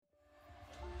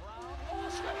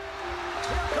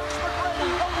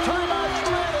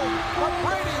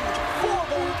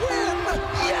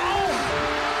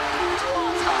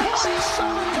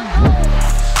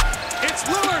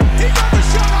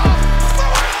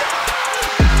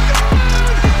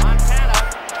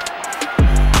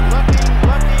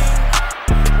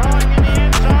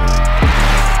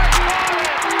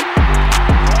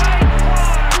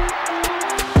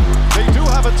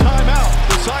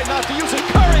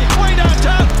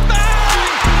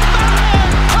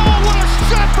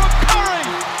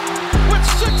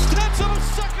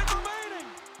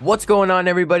What's going on,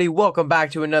 everybody? Welcome back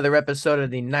to another episode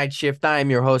of the Night Shift. I am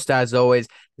your host, as always,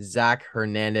 Zach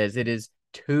Hernandez. It is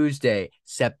Tuesday,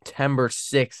 September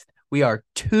 6th. We are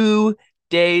 2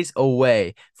 days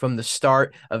away from the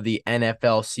start of the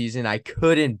NFL season. I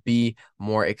couldn't be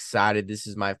more excited. This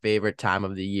is my favorite time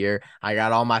of the year. I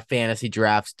got all my fantasy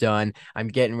drafts done. I'm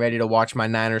getting ready to watch my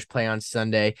Niners play on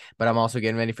Sunday, but I'm also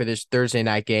getting ready for this Thursday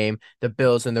night game. The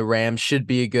Bills and the Rams should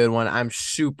be a good one. I'm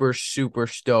super, super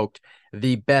stoked.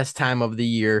 The best time of the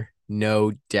year,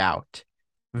 no doubt.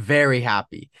 Very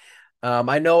happy.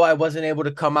 I know I wasn't able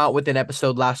to come out with an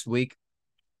episode last week.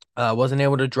 Wasn't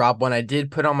able to drop one. I did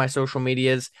put on my social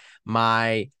medias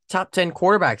my top 10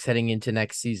 quarterbacks heading into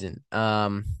next season.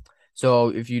 So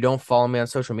if you don't follow me on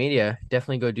social media,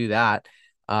 definitely go do that.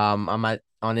 I'm on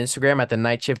Instagram at the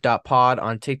nightshift.pod,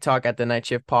 on TikTok at the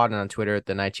nightshift pod, and on Twitter at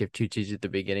the nightshift, two T's at the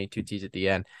beginning, two T's at the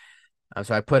end.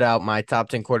 So I put out my top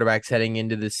 10 quarterbacks heading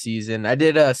into the season. I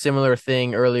did a similar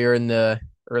thing earlier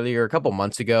a couple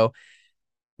months ago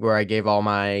where I gave all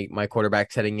my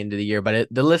quarterbacks heading into the year, but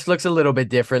the list looks a little bit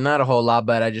different, not a whole lot,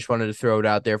 but I just wanted to throw it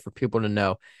out there for people to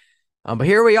know. But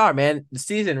here we are, man. The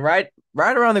season right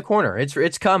around the corner.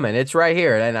 It's coming. It's right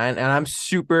here, and I'm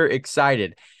super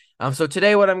excited. So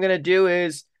today what I'm gonna do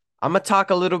is I'm gonna talk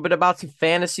a little bit about some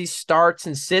fantasy starts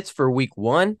and sits for week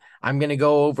one. I'm gonna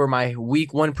go over my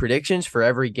week one predictions for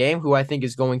every game, who I think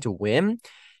is going to win,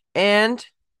 and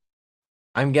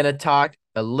I'm gonna talk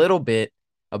a little bit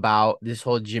about this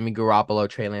whole Jimmy Garoppolo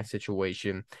Trey Lance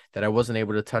situation that I wasn't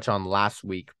able to touch on last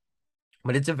week.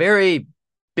 But it's a very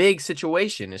big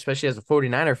situation, especially as a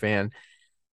 49er fan.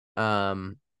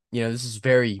 This is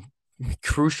very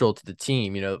crucial to the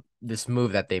team, this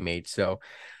move that they made. So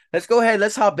let's go ahead.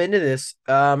 Let's hop into this.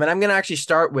 And I'm going to actually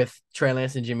start with Trey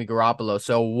Lance and Jimmy Garoppolo.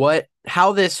 So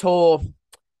how this whole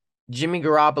Jimmy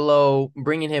Garoppolo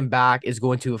bringing him back is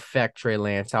going to affect Trey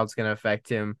Lance, how it's going to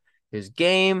affect his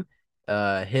game,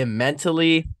 him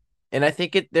mentally. And I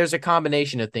think there's a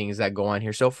combination of things that go on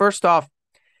here. So first off,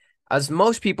 as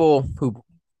most people who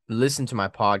listen to my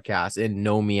podcast and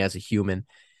know me as a human,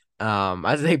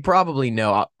 as they probably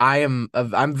know, I'm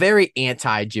very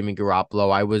anti Jimmy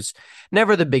Garoppolo. I was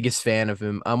never the biggest fan of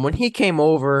him. When he came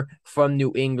over from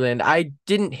New England, I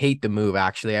didn't hate the move.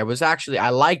 Actually, I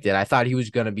liked it. I thought he was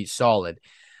going to be solid.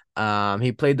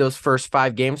 He played those first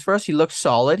 5 games for us. He looked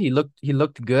solid. He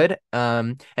looked good.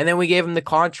 And then we gave him the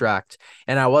contract,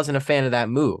 and I wasn't a fan of that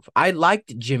move. I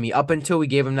liked Jimmy up until we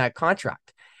gave him that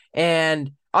contract,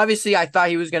 and obviously I thought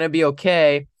he was going to be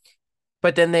okay.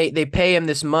 But then they pay him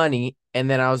this money, and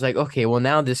then I was like, okay, well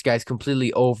now this guy's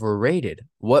completely overrated.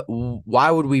 Why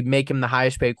would we make him the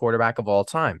highest paid quarterback of all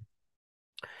time?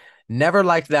 Never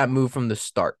liked that move from the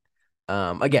start.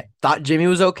 Again, thought Jimmy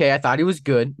was okay. I thought he was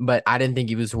good, but I didn't think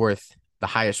he was worth the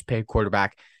highest paid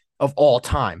quarterback of all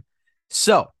time.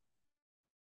 So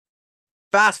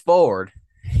fast forward,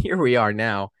 here we are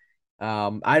now.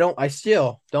 I don't like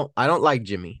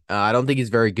Jimmy. I don't think he's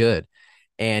very good.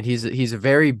 And he's a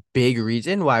very big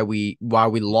reason why we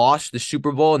lost the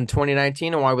Super Bowl in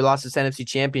 2019 and why we lost this NFC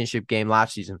Championship game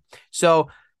last season. So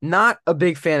not a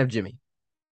big fan of Jimmy.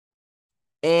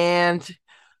 And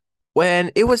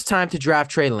when it was time to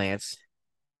draft Trey Lance,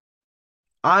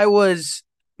 I was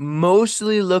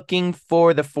mostly looking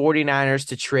for the 49ers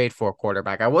to trade for a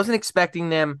quarterback. I wasn't expecting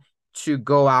them to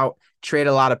go out, trade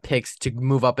a lot of picks to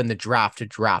move up in the draft to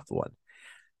draft one.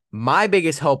 My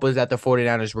biggest hope was that the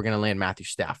 49ers were going to land Matthew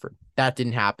Stafford. That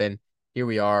didn't happen. Here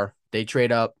we are. They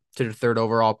trade up to the 3rd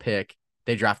overall pick.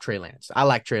 They draft Trey Lance. I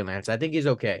like Trey Lance. I think he's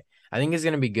okay. I think he's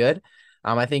going to be good.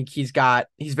 I think he's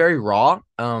very raw,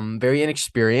 very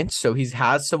inexperienced. So he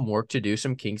has some work to do,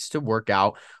 some kinks to work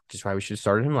out, which is why we should have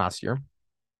started him last year.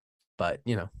 But,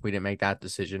 we didn't make that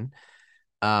decision.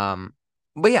 But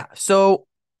yeah, so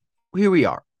here we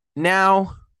are.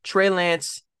 Now, Trey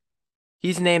Lance,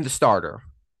 he's named the starter.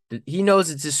 He knows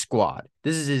it's his squad.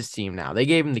 This is his team now. They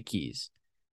gave him the keys.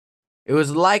 It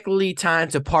was likely time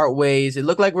to part ways. It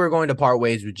looked like we were going to part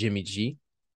ways with Jimmy G.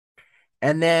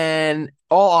 And then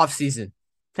all offseason,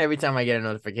 every time I get a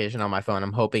notification on my phone,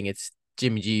 I'm hoping it's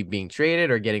Jimmy G being traded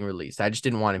or getting released. I just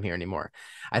didn't want him here anymore.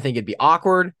 I think it'd be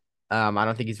awkward. I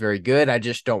don't think he's very good. I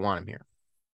just don't want him here.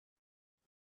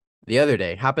 The other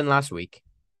day, happened last week,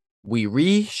 we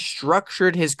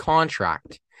restructured his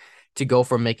contract to go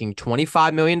from making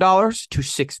 $25 million to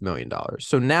 $6 million.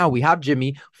 So now we have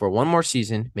Jimmy for one more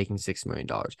season making $6 million.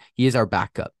 He is our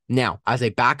backup. Now, as a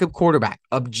backup quarterback,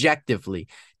 objectively,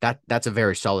 that's a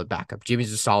very solid backup.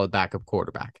 Jimmy's a solid backup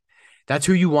quarterback. That's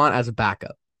who you want as a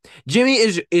backup. Jimmy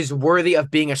is worthy of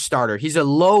being a starter. He's a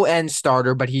low-end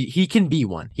starter, but he can be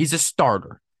one. He's a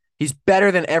starter. He's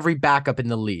better than every backup in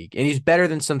the league, and he's better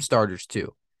than some starters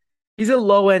too. He's a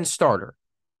low-end starter.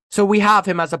 So we have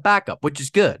him as a backup, which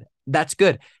is good. That's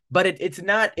good. But it's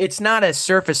not as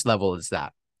surface level as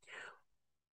that.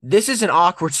 This is an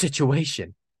awkward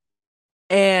situation.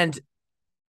 And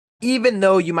even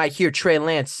though you might hear Trey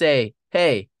Lance say,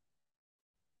 hey,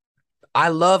 I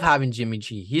love having Jimmy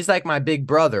G. He's like my big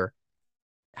brother.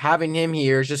 Having him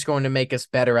here is just going to make us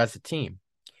better as a team.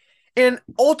 And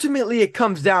ultimately, it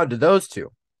comes down to those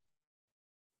two.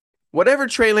 Whatever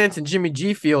Trey Lance and Jimmy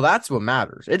G feel, that's what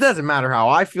matters. It doesn't matter how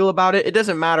I feel about it. It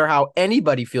doesn't matter how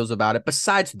anybody feels about it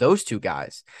besides those two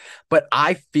guys. But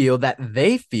I feel that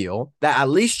they feel, that at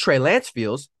least Trey Lance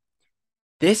feels,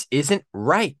 this isn't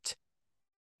right.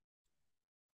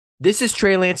 This is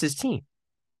Trey Lance's team.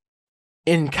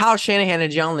 And Kyle Shanahan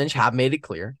and John Lynch have made it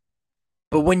clear.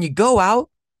 But when you go out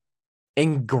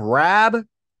and grab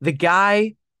the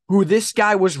guy who this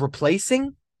guy was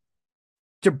replacing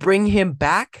to bring him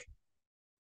back,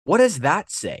 what does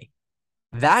that say?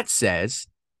 That says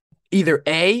either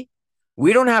A,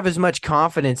 we don't have as much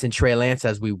confidence in Trey Lance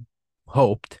as we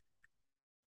hoped,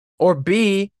 or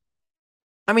B,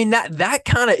 I mean, that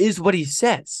kind of is what he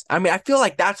says. I mean, I feel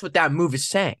like that's what that move is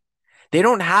saying. They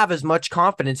don't have as much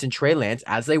confidence in Trey Lance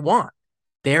as they want.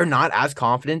 They're not as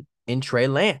confident in Trey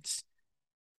Lance.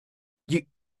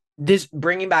 This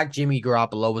bringing back Jimmy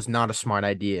Garoppolo was not a smart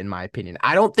idea, in my opinion.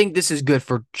 I don't think this is good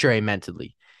for Trey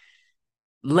mentally.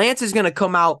 Lance is going to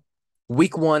come out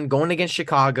week 1 going against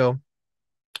Chicago.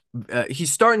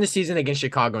 He's starting the season against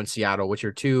Chicago and Seattle, which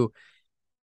are two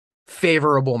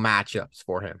favorable matchups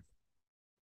for him.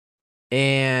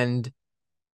 And,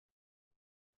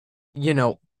 you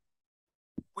know,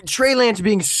 Trey Lance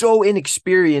being so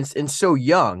inexperienced and so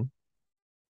young,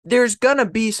 there's going to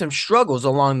be some struggles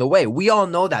along the way. We all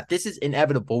know that. This is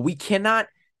inevitable. We cannot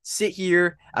sit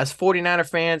here as 49er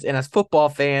fans and as football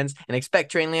fans and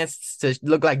expect Trey Lance to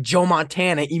look like Joe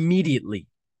Montana immediately.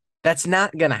 That's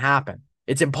not going to happen.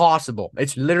 It's impossible.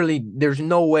 It's literally, there's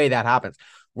no way that happens.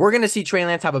 We're going to see Trey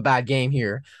Lance have a bad game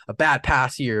here, a bad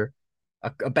pass here,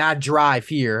 a bad drive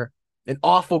here, an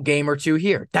awful game or two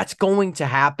here. That's going to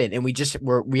happen. And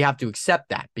we have to accept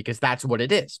that because that's what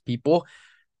it is. People,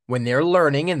 when they're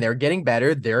learning and they're getting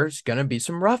better, there's going to be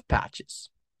some rough patches.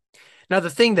 Now, the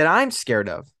thing that I'm scared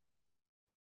of,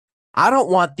 I don't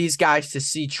want these guys to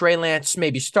see Trey Lance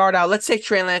maybe start out. Let's say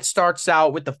Trey Lance starts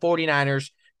out with the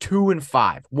 49ers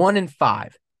 2-5,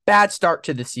 1-5. Bad start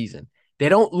to the season. They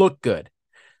don't look good.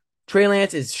 Trey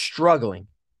Lance is struggling.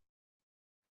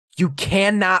 You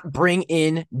cannot bring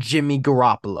in Jimmy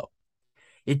Garoppolo.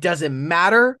 It doesn't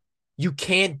matter. You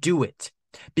can't do it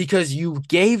because you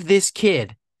gave this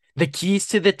kid the keys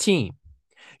to the team.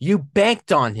 You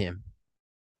banked on him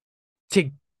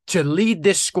to lead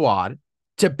this squad,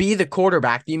 to be the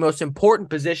quarterback, the most important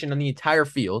position on the entire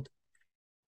field.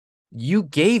 You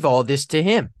gave all this to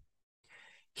him.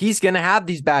 He's going to have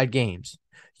these bad games.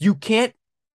 You can't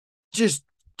just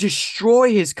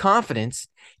destroy his confidence,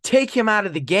 take him out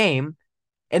of the game,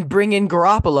 and bring in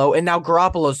Garoppolo, and now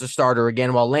Garoppolo's the starter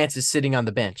again while Lance is sitting on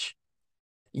the bench.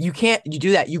 You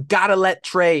do that. You got to let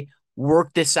Trey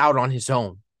work this out on his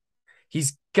own.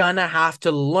 He's going to have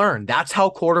to learn. That's how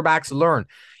quarterbacks learn.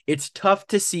 It's tough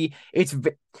to see.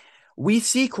 We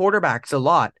see quarterbacks a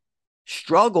lot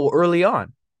struggle early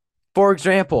on. For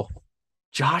example,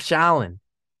 Josh Allen,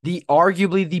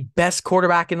 arguably the best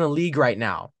quarterback in the league right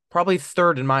now, probably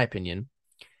third in my opinion,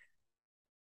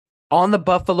 on the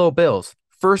Buffalo Bills,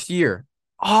 first year,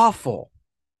 awful.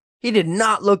 He did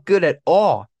not look good at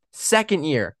all. Second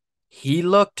year, he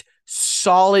looked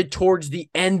solid towards the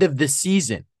end of the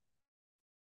season.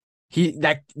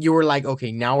 You were like,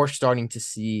 okay, now we're starting to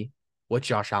see what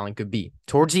Josh Allen could be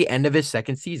towards the end of his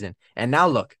second season. And now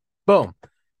look, boom,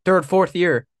 third, fourth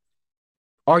year,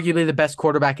 arguably the best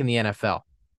quarterback in the NFL.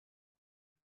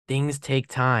 Things take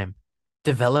time.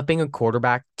 Developing a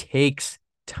quarterback takes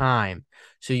time.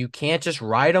 So you can't just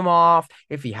write him off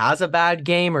if he has a bad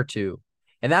game or two.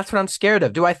 And that's what I'm scared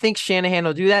of. Do I think Shanahan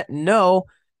will do that? No.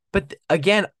 But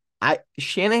again,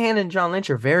 Shanahan and John Lynch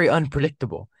are very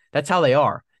unpredictable. That's how they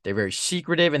are. They're very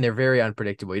secretive and they're very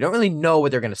unpredictable. You don't really know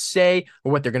what they're going to say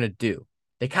or what they're going to do.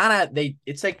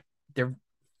 It's like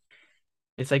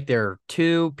they're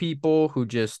two people who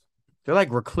they're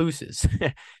like recluses.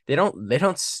 They don't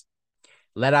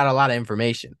let out a lot of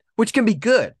information, which can be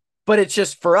good, but it's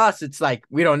just for us, it's like,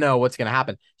 we don't know what's going to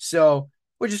happen. So,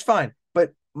 which is fine.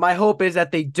 But my hope is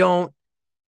that they don't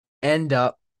end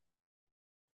up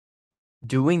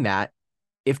doing that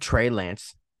if Trey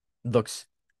Lance looks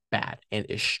bad and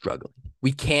is struggling.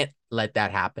 We can't let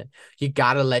that happen. You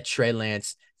got to let Trey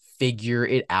Lance figure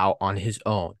it out on his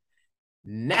own.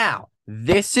 Now,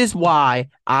 this is why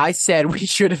I said we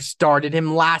should have started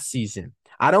him last season.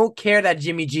 I don't care that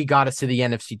Jimmy G got us to the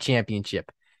NFC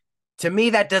Championship. To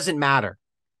me, that doesn't matter.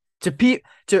 To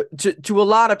a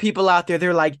lot of people out there,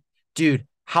 they're like, dude,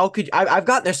 how could you? I've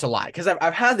gotten this a lot because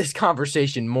I've had this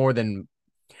conversation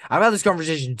I've had this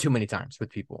conversation too many times with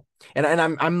people, and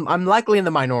I'm likely in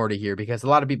the minority here because a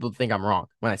lot of people think I'm wrong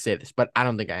when I say this, but I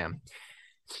don't think I am.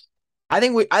 I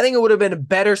think it would have been a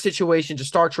better situation to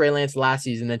start Trey Lance last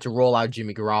season than to roll out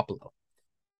Jimmy Garoppolo.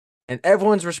 And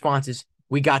everyone's response is,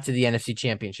 we got to the NFC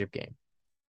Championship game.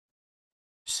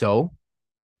 So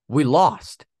we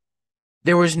lost.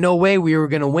 There was no way we were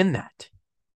going to win that.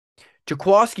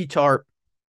 Jaquiski Tartt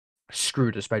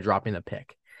screwed us by dropping the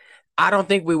pick. I don't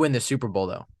think we win the Super Bowl,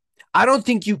 though. I don't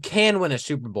think you can win a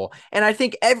Super Bowl. And I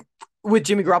think with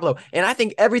Jimmy Garoppolo, and I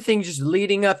think everything just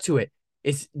leading up to it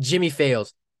is Jimmy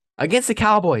fails. Against the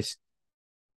Cowboys,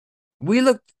 we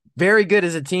looked very good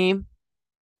as a team.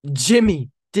 Jimmy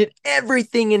did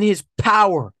everything in his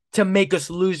power to make us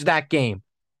lose that game.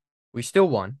 We still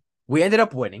won. We ended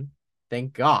up winning.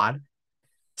 Thank God.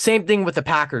 Same thing with the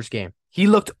Packers game. He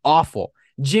looked awful.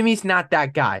 Jimmy's not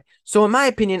that guy. So in my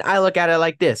opinion, I look at it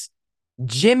like this.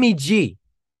 Jimmy G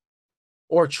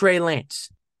or Trey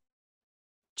Lance.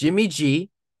 Jimmy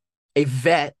G, a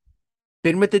vet,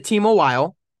 been with the team a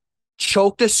while,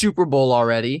 choked a Super Bowl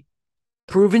already,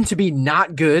 proven to be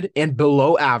not good and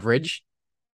below average,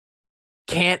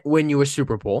 can't win you a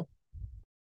Super Bowl,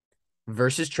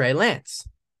 versus Trey Lance.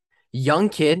 Young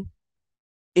kid,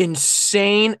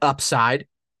 insane upside,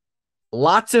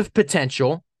 lots of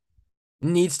potential,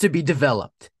 needs to be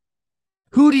developed.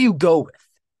 Who do you go with?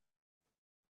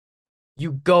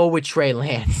 You go with Trey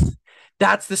Lance.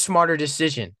 That's the smarter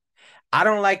decision. I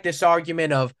don't like this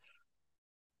argument of,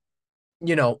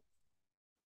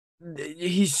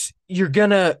 you're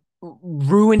gonna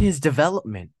ruin his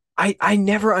development. I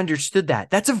never understood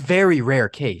that. That's a very rare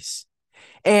case.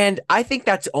 And I think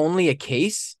that's only a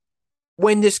case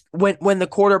when the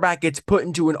quarterback gets put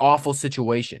into an awful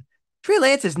situation. Trey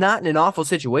Lance is not in an awful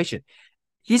situation.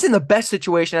 He's in the best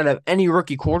situation out of any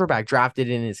rookie quarterback drafted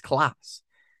in his class.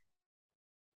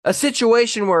 A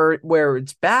situation where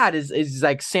it's bad is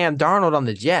like Sam Darnold on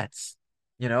the Jets.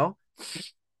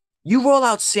 You roll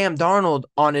out Sam Darnold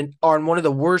on one of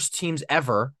the worst teams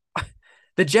ever.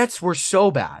 The Jets were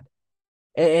so bad.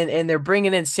 And they're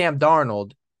bringing in Sam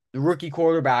Darnold, the rookie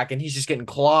quarterback, and he's just getting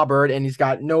clobbered, and he's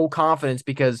got no confidence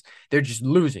because they're just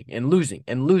losing and losing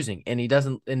and losing, and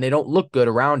they don't look good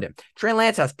around him. Trey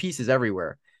Lance has pieces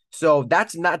everywhere. So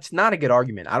that's not a good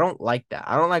argument. I don't like that.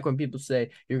 I don't like when people say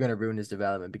you're going to ruin his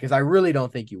development because I really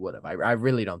don't think you would have. I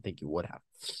really don't think you would have.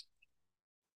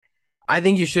 I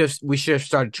think we should have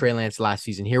started Trey Lance last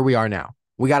season. Here we are now.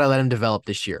 We got to let him develop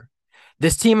this year.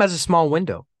 This team has a small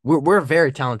window. We're a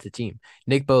very talented team.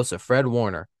 Nick Bosa, Fred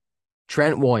Warner,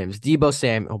 Trent Williams, Deebo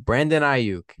Samuel, Brandon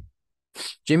Ayuk,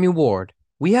 Jimmy Ward.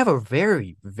 We have a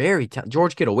very, very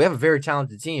George Kittle. We have a very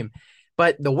talented team,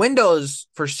 but the windows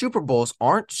for Super Bowls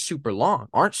aren't super long,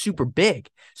 aren't super big.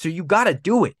 So you got to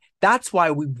do it. That's why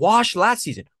we washed last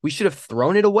season. We should have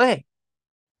thrown it away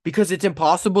because it's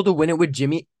impossible to win it with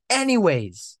Jimmy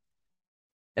anyways.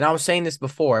 And I was saying this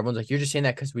before. Everyone's like, you're just saying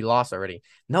that because we lost already.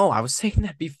 No, I was saying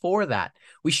that before that.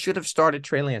 We should have started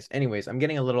Trey Lance. Anyways, I'm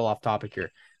getting a little off topic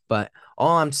here. But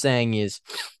all I'm saying is,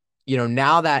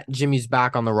 now that Jimmy's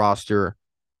back on the roster,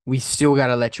 we still got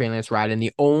to let Trey Lance ride. And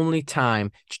the only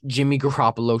time Jimmy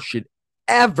Garoppolo should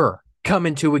ever come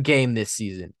into a game this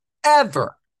season,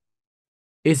 ever,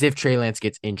 is if Trey Lance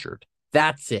gets injured.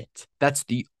 That's it. That's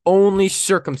the only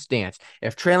circumstance.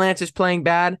 If Trey Lance is playing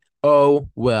bad, oh,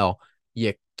 well,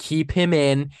 you keep him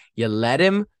in, you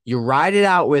ride it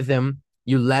out with him,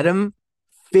 you let him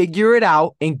figure it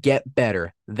out and get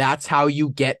better. That's how you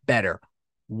get better.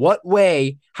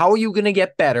 How are you going to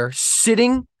get better?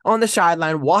 Sitting on the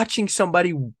sideline, watching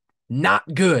somebody not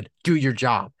good do your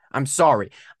job. I'm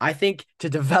sorry. I think to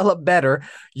develop better,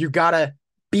 you got to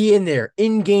be in there,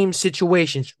 in-game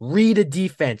situations, read a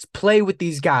defense, play with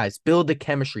these guys, build the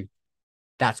chemistry.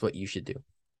 That's what you should do.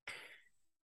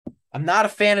 I'm not a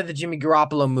fan of the Jimmy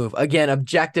Garoppolo move. Again,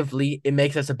 objectively, it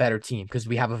makes us a better team because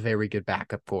we have a very good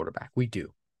backup quarterback. We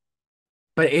do.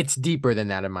 But it's deeper than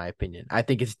that, in my opinion. I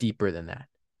think it's deeper than that.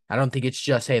 I don't think it's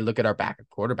just, hey, look at our backup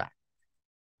quarterback.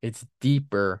 It's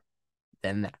deeper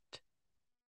than that.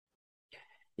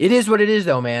 It is what it is,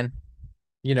 though, man.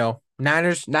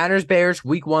 Niners, Bears,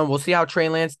 week 1. We'll see how Trey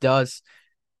Lance does.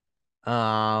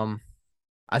 I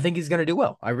think he's going to do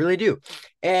well. I really do.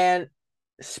 And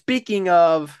speaking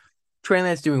of Trey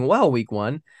Lance doing well week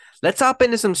 1, let's hop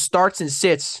into some starts and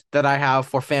sits that I have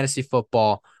for fantasy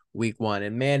football week 1.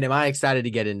 And man, am I excited to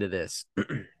get into this.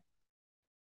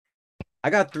 I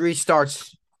got 3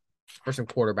 starts for some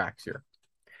quarterbacks here.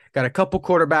 Got a couple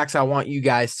quarterbacks I want you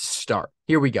guys to start.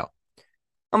 Here we go.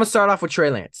 I'm going to start off with Trey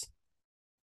Lance.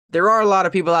 There are a lot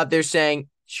of people out there saying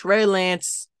Trey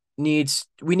Lance we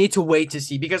need to wait to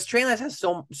see, because Trey Lance has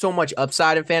so much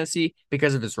upside in fantasy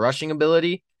because of his rushing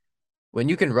ability. When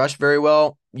you can rush very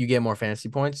well, you get more fantasy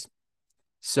points.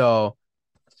 So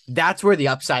that's where the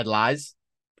upside lies.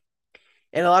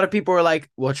 And a lot of people are like,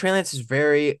 well, Trey Lance is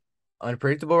very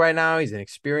unpredictable right now. He's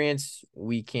inexperienced.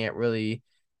 We can't really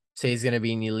say he's going to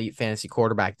be an elite fantasy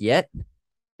quarterback yet.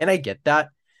 And I get that.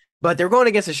 But they're going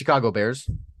against the Chicago Bears.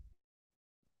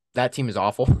 That team is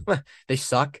awful. They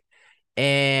suck.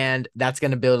 And that's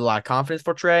going to build a lot of confidence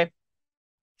for Trey.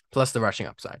 Plus the rushing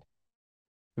upside.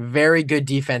 Very good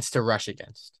defense to rush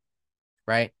against.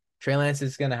 Right? Trey Lance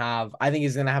is going to I think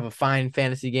he's going to have a fine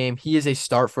fantasy game. He is a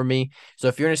start for me. So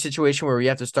if you're in a situation where you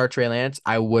have to start Trey Lance,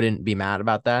 I wouldn't be mad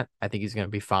about that. I think he's going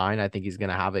to be fine. I think he's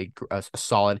going to have a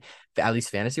solid, at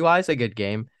least fantasy-wise, a good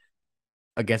game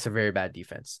against a very bad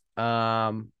defense.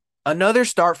 Another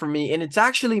start for me, and it's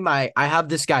actually I have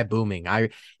this guy booming. I'm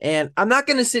not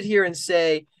going to sit here and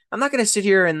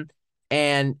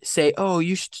say, oh,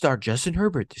 you should start Justin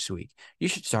Herbert this week. You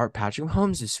should start Patrick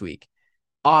Mahomes this week.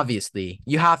 Obviously,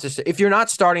 you have to. If you're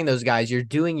not starting those guys, you're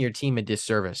doing your team a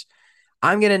disservice.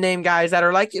 I'm going to name guys that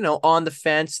are like, on the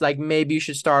fence. Like maybe you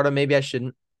should start them. Maybe I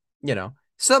shouldn't,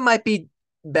 Some might be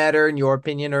better in your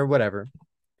opinion or whatever.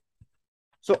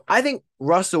 So I think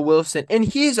Russell Wilson, and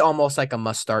he's almost like a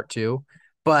must start too,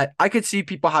 but I could see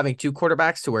people having 2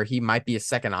 quarterbacks to where he might be a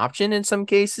second option in some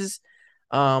cases,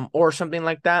 or something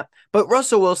like that. But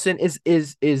Russell Wilson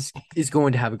is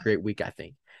going to have a great week, I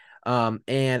think.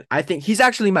 And I think he's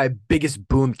actually my biggest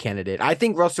boom candidate. I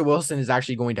think Russell Wilson is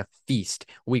actually going to feast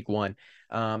week 1.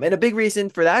 And a big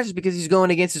reason for that is because he's going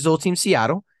against his old team,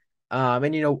 Seattle.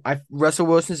 Russell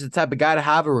Wilson is the type of guy to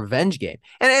have a revenge game.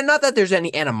 And not that there's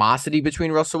any animosity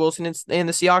between Russell Wilson and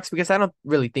the Seahawks, because I don't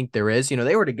really think there is.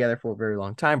 They were together for a very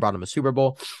long time, brought him a Super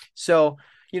Bowl. So,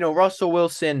 Russell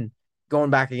Wilson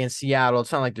going back against Seattle,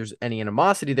 it's not like there's any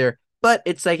animosity there, but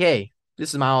it's like, hey,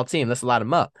 this is my old team. Let's light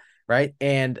him up. Right.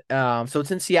 And so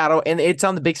it's in Seattle and it's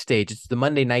on the big stage. It's the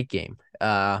Monday night game.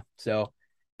 So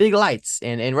big lights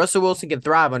and Russell Wilson can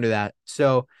thrive under that.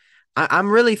 So I'm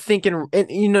really thinking, and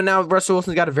now Russell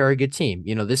Wilson's got a very good team.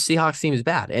 This Seahawks team is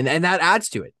bad, and that adds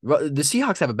to it. The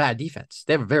Seahawks have a bad defense.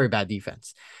 They have a very bad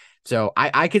defense. So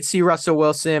I could see Russell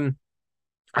Wilson.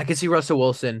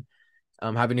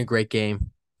 Having a great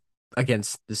game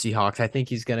against the Seahawks. I think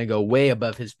he's going to go way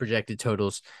above his projected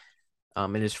totals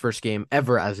in his first game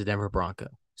ever as a Denver Bronco.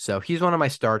 So he's one of my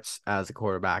starts as a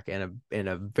quarterback and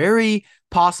a very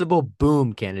possible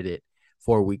boom candidate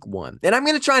for week 1. And I'm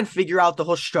going to try and figure out the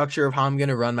whole structure of how I'm going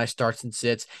to run my starts and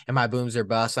sits and my booms or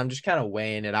busts. I'm just kind of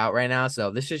weighing it out right now.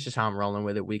 So this is just how I'm rolling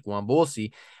with it week 1, but we'll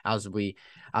see as we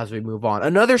move on.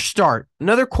 Another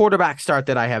quarterback start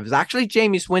that I have is actually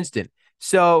Jameis Winston.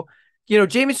 So,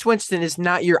 Jameis Winston is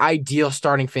not your ideal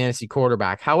starting fantasy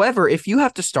quarterback. However, if you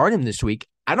have to start him this week,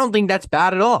 I don't think that's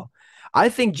bad at all. I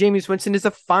think Jameis Winston is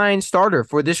a fine starter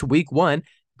for this week 1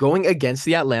 going against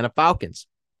the Atlanta Falcons.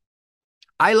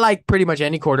 I like pretty much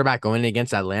any quarterback going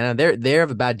against Atlanta. They have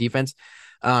a bad defense.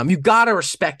 You got to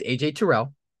respect AJ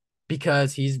Terrell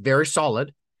because he's very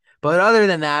solid. But other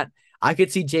than that, I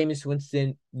could see Jameis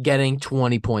Winston getting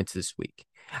 20 points this week.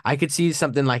 I could see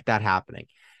something like that happening.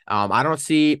 I don't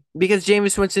see, because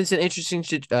Jameis Winston's an interesting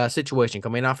situation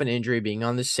coming off an injury, being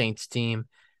on the Saints team.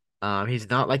 He's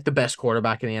not like the best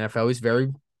quarterback in the NFL. He's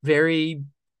very, very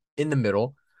in the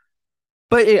middle.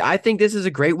 But I think this is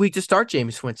a great week to start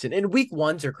Jameis Winston. And week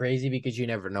 1s are crazy because you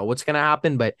never know what's going to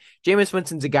happen. But Jameis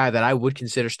Winston's a guy that I would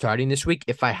consider starting this week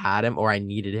if I had him or I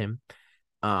needed him.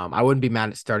 I wouldn't be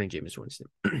mad at starting Jameis Winston.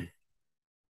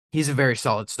 He's a very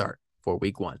solid start for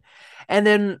week 1. And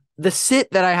then the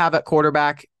sit that I have at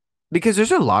quarterback, because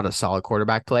there's a lot of solid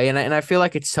quarterback play, and I feel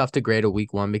like it's tough to grade a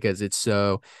week 1 because it's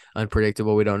so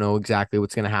unpredictable. We don't know exactly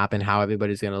what's going to happen, how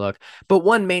everybody's going to look. But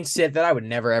one main sit that I would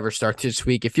never, ever start this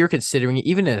week, if you're considering it,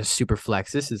 even in a super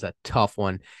flex, this is a tough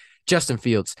one, Justin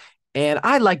Fields. And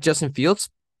I like Justin Fields.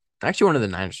 I actually wanted the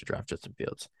Niners to draft Justin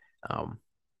Fields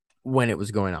when it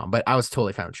was going on, but I was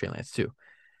totally fine with Trey Lance too.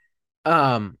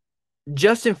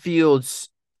 Justin Fields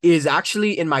is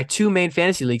actually in my 2 main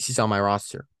fantasy leagues. He's on my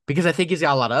roster, because I think he's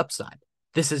got a lot of upside.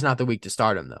 This is not the week to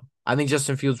start him, though. I think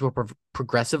Justin Fields will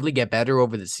progressively get better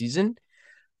over the season.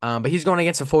 But he's going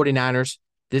against the 49ers.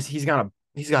 He's got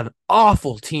an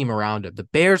awful team around him. The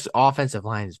Bears' offensive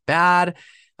line is bad.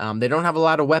 They don't have a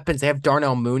lot of weapons. They have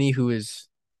Darnell Mooney, who is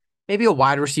maybe a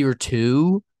wide receiver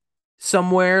 2.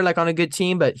 somewhere like on a good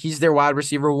team, but he's their wide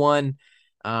receiver one.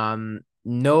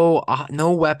 No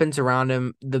weapons around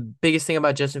him. The biggest thing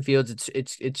about Justin Fields,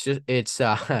 it's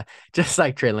just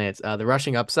like Trey Lance, the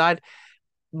rushing upside.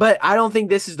 But I don't think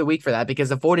this is the week for that because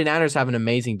the 49ers have an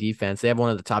amazing defense. They have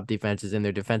one of the top defenses, and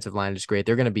their defensive line is great.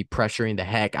 They're going to be pressuring the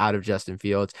heck out of Justin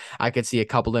Fields. I could see a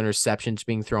couple interceptions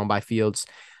being thrown by Fields.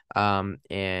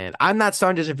 And I'm not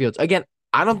starting Justin Fields. Again,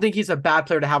 I don't think he's a bad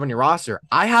player to have on your roster.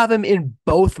 I have him in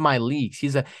both my leagues.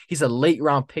 He's a late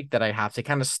round pick that I have to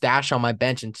kind of stash on my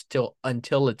bench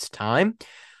until it's time.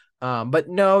 But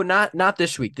no, not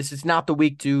this week. This is not the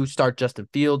week to start Justin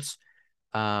Fields.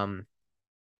 No,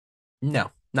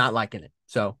 not liking it.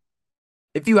 So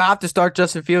if you have to start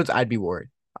Justin Fields, I'd be worried.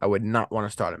 I would not want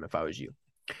to start him if I was you.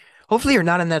 Hopefully you're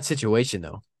not in that situation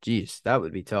though. Jeez, that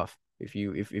would be tough. If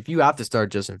you have to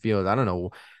start Justin Fields, I don't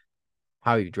know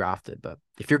how you drafted, but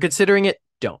if you're considering it,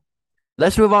 don't.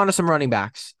 Let's move on to some running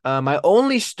backs. My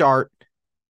only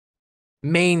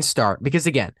main start, because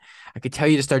again, I could tell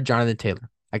you to start Jonathan Taylor.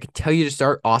 I could tell you to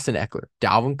start Austin Eckler,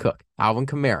 Dalvin Cook, Alvin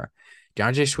Kamara,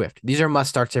 DeAndre Swift. These are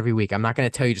must starts every week. I'm not going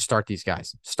to tell you to start these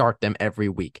guys. Start them every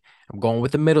week. I'm going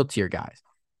with the middle tier guys.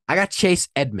 I got Chase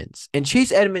Edmonds, and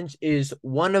Chase Edmonds is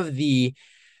one of the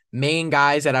main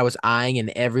guys that I was eyeing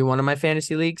in every one of my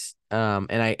fantasy leagues.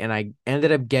 And I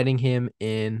ended up getting him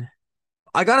in.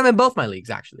 I got him in both my leagues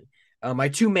actually. My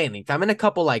two main leagues. I'm in a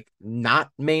couple like not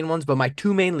main ones, but my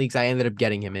two main leagues I ended up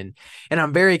getting him in, and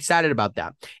I'm very excited about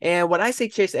that. And when I say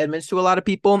Chase Edmonds to a lot of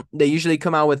people, they usually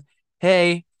come out with,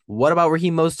 "Hey, what about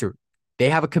Raheem Mostert?"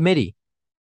 They have a committee.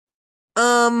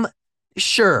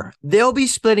 Sure, they'll be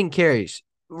splitting carries.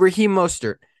 Raheem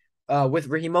Mostert, with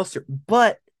Raheem Mostert,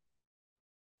 but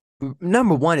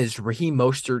number one is Raheem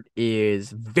Mostert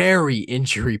is very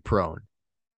injury prone.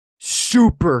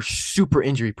 Super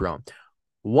injury prone.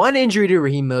 One injury to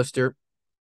Raheem Mostert,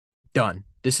 done.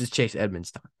 This is Chase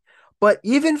Edmonds' time. But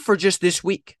even for just this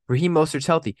week, Raheem Mostert's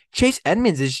healthy. Chase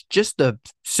Edmonds is just the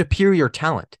superior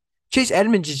talent. Chase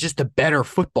Edmonds is just a better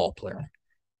football player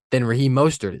than Raheem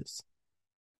Mostert is.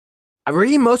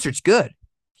 Raheem Mostert's good.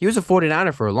 He was a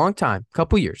 49er for a long time,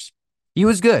 couple years. He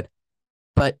was good.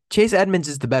 But Chase Edmonds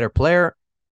is the better player.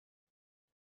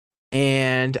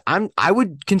 And I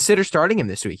would consider starting him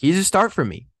this week. He's a start for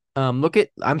me.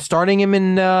 I'm starting him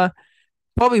in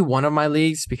probably one of my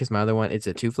leagues because my other one, it's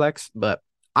a 2-flex. But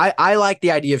I like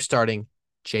the idea of starting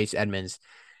Chase Edmonds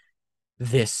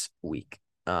this week.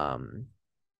 And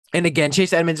again,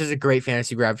 Chase Edmonds is a great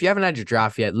fantasy grab. If you haven't had your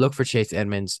draft yet, look for Chase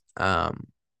Edmonds. I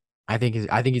think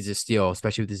he's a steal,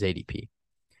 especially with his ADP.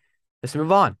 Let's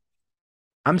move on.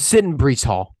 I'm sitting Breece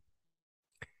Hall.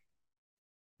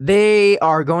 They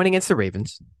are going against the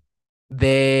Ravens.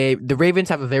 The Ravens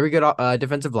have a very good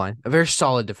defensive line, a very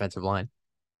solid defensive line.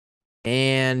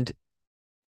 And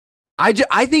I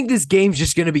think this game's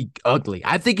just going to be ugly.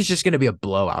 I think it's just going to be a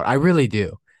blowout. I really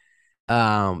do.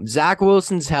 Zach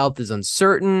Wilson's health is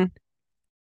uncertain.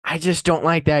 I just don't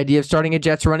like the idea of starting a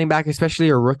Jets running back, especially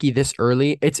a rookie this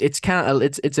early. It's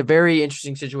a very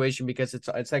interesting situation because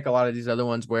it's like a lot of these other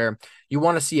ones where you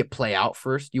want to see it play out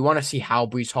first. You want to see how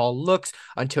Breece Hall looks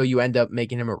until you end up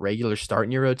making him a regular start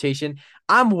in your rotation.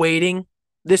 I'm waiting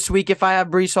this week if I have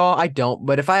Breece Hall. I don't,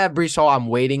 but if I have Breece Hall, I'm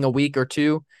waiting a week or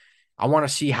two. I want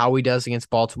to see how he does against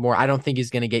Baltimore. I don't think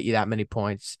he's going to get you that many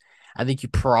points. I think you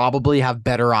probably have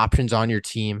better options on your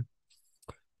team.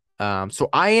 So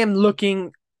I am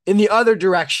looking in the other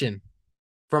direction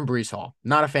from Breece Hall.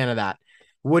 Not a fan of that.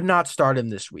 Would not start him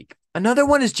this week. Another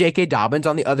one is J.K. Dobbins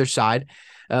on the other side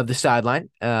of the sideline,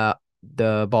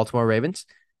 the Baltimore Ravens.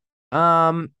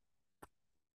 So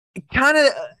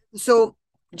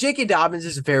J.K. Dobbins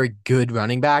is a very good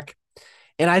running back,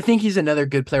 and I think he's another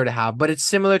good player to have, but it's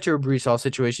similar to a Breece Hall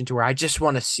situation to where I just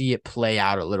want to see it play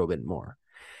out a little bit more.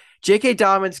 J.K.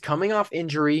 Dobbins coming off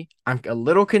injury. I'm a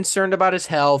little concerned about his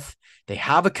health. They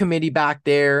have a committee back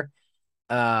there.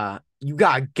 You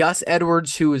got Gus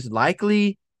Edwards, who is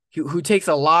likely who takes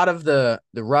a lot of the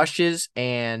rushes,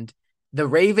 and the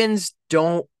Ravens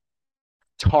don't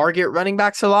target running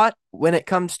backs a lot when it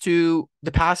comes to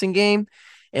the passing game.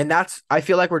 And that's, I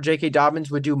feel like, where J.K.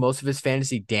 Dobbins would do most of his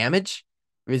fantasy damage,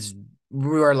 is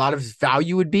where a lot of his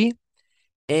value would be.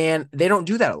 And they don't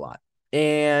do that a lot.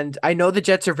 And I know the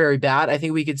Jets are very bad. I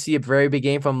think we could see a very big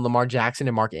game from Lamar Jackson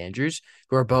and Mark Andrews,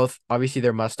 who are both, obviously,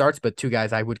 they're must starts, but two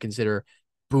guys I would consider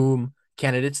boom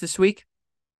candidates this week.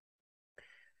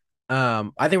 I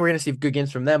think we're going to see good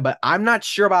games from them, but I'm not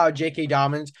sure about J.K.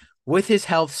 Dobbins with his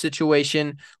health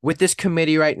situation, with this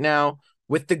committee right now,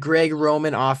 with the Greg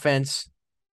Roman offense.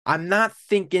 I'm not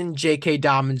thinking J.K.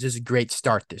 Dobbins is a great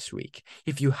start this week.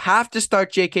 If you have to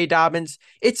start J.K. Dobbins,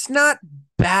 it's not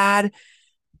bad,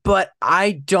 but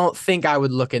I don't think I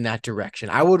would look in that direction.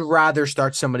 I would rather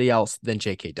start somebody else than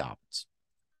J.K. Dobbins.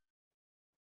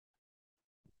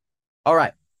 All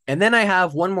right. And then I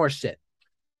have one more sit.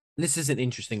 This is an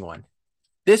interesting one.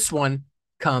 This one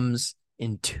comes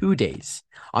in 2 days.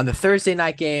 On the Thursday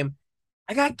night game,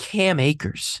 I got Cam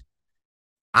Akers.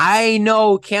 I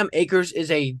know Cam Akers is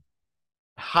a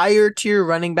higher tier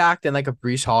running back than like a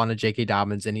Breece Hall and a J.K.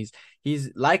 Dobbins, and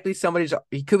he's likely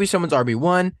he could be someone's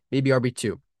RB1, maybe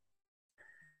RB2.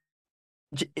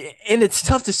 And it's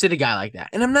tough to sit a guy like that.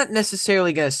 And I'm not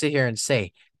necessarily going to sit here and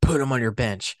say, put him on your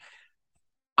bench.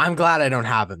 I'm glad I don't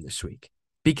have him this week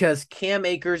because Cam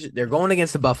Akers, they're going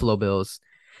against the Buffalo Bills.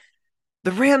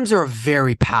 The Rams are a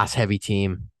very pass heavy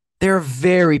team. They're a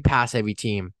very pass heavy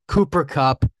team. Cooper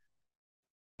Kupp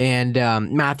and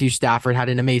Matthew Stafford had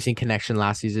an amazing connection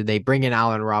last season. They bring in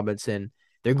Allen Robinson.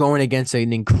 They're going against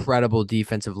an incredible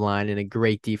defensive line and a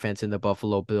great defense in the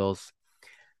Buffalo Bills.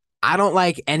 I don't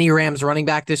like any Rams running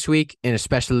back this week, and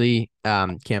especially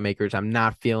Cam Akers. I'm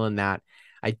not feeling that.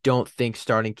 I don't think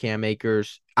starting Cam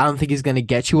Akers, I don't think he's going to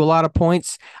get you a lot of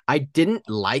points. I didn't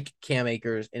like Cam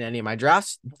Akers in any of my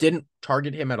drafts, didn't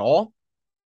target him at all.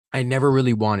 I never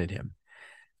really wanted him.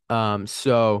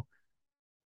 So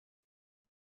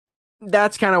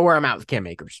that's kind of where I'm at with Cam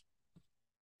Akers.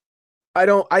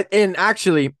 And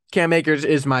actually, Cam Akers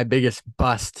is my biggest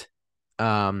bust.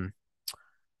 What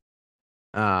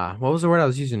was the word I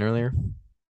was using earlier?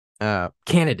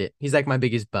 Candidate. He's like my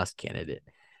biggest bust candidate.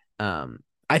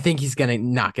 I think he's gonna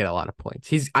not get a lot of points.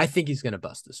 I think he's gonna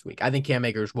bust this week. I think Cam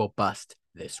Akers will bust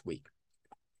this week.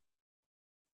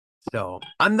 So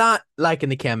I'm not liking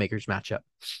the Cam Akers matchup.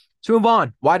 Let's move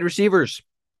on. Wide receivers.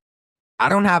 I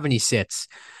don't have any sits.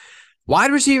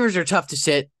 Wide receivers are tough to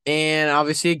sit. And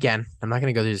obviously, again, I'm not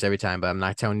going to go through this every time, but I'm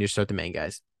not telling you to start the main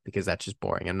guys because that's just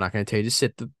boring. I'm not going to tell you to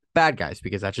sit the bad guys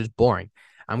because that's just boring.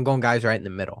 I'm going guys right in the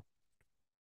middle.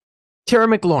 Terry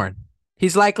McLaurin.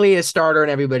 He's likely a starter in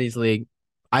everybody's league.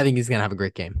 I think he's going to have a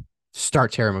great game.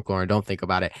 Start Terry McLaurin. Don't think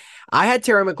about it. I had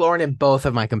Terry McLaurin in both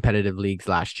of my competitive leagues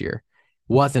last year.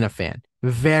 Wasn't a fan.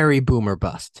 Very boomer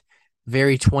bust.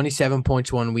 Very 27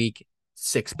 points one week,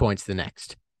 6 points the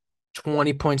next.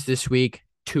 20 points this week,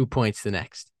 2 points the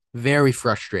next. Very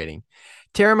frustrating.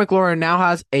 Terry McLaurin now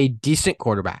has a decent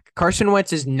quarterback. Carson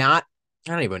Wentz is not,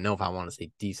 I don't even know if I want to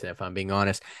say decent, if I'm being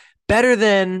honest. Better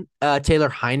than Taylor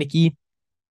Heinicke.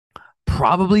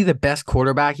 Probably the best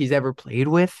quarterback he's ever played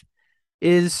with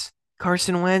is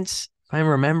Carson Wentz, if I'm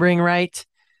remembering right.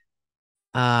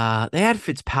 They had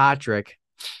Fitzpatrick.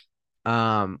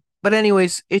 But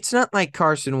anyways, it's not like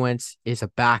Carson Wentz is a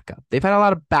backup. They've had a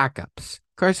lot of backups.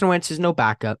 Carson Wentz is no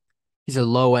backup. He's a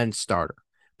low-end starter.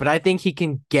 But I think he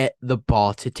can get the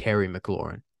ball to Terry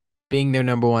McLaurin. Being their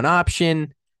number one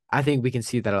option, I think we can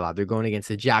see that a lot. They're going against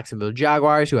the Jacksonville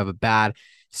Jaguars, who have a bad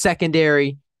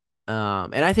secondary.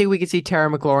 And I think we can see Terry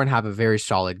McLaurin have a very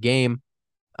solid game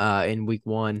in week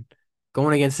one.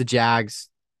 Going against the Jags,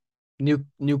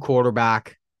 new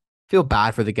quarterback. Feel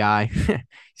bad for the guy.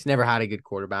 He's never had a good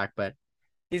quarterback, but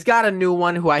he's got a new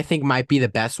one who I think might be the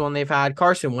best one they've had.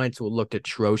 Carson Wentz looked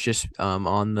atrocious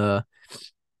on the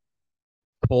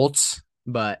Colts,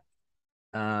 but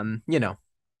I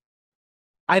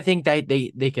think that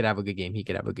they could have a good game. He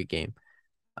could have a good game.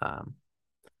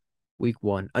 Week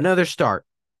one, another start.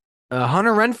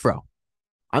 Hunter Renfrow.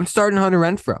 I'm starting Hunter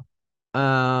Renfrow.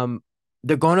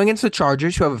 They're going against the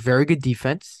Chargers, who have a very good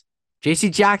defense. J.C.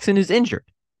 Jackson is injured.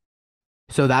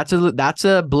 So that's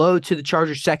a blow to the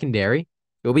Chargers secondary.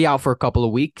 He'll be out for a couple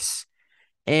of weeks.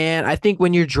 And I think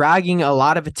when you're dragging a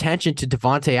lot of attention to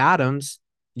Devontae Adams,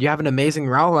 you have an amazing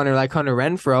route runner like Hunter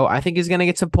Renfrow. I think he's going to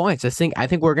get some points. I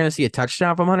think we're going to see a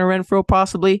touchdown from Hunter Renfrow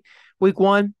possibly week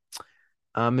one.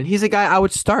 And he's a guy I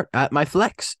would start at my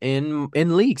flex in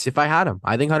leagues if I had him.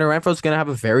 I think Hunter Renfrow is going to have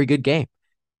a very good game.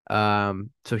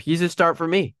 So he's a start for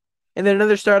me. And then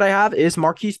another start I have is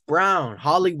Marquise Brown,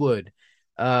 Hollywood.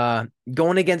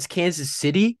 Going against Kansas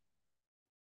City.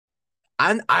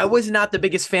 I was not the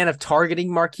biggest fan of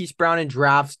targeting Marquise Brown in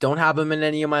drafts. Don't have him in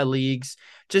any of my leagues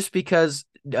just because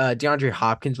DeAndre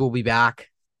Hopkins will be back,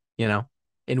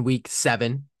 in week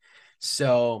 7.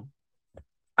 So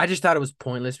I just thought it was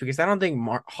pointless because I don't think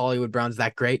Hollywood Brown's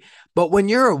that great. But when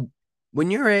you're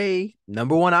a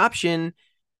number one option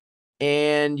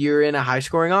and you're in a high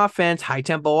scoring offense, high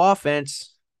tempo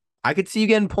offense, I could see you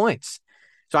getting points.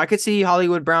 So I could see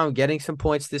Hollywood Brown getting some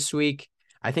points this week.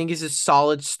 I think he's a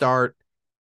solid start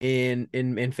in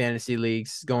fantasy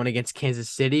leagues going against Kansas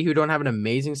City, who don't have an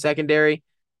amazing secondary.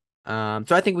 So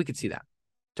I think we could see that.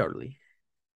 Totally.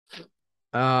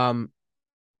 And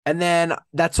then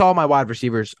that's all my wide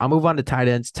receivers. I'll move on to tight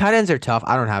ends. Tight ends are tough.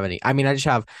 I don't have any. I mean, I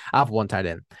have one tight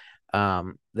end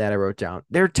that I wrote down.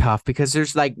 They're tough because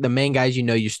there's like the main guys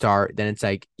you start, then it's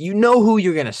like you know who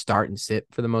you're gonna start and sit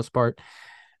for the most part.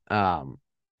 Um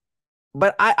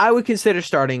but I would consider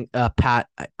starting Pat.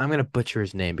 I'm gonna butcher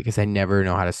his name because I never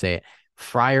know how to say it.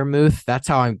 Fryermuth. That's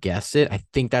how I guess it. I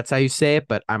think that's how you say it,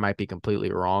 but I might be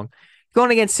completely wrong.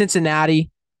 Going against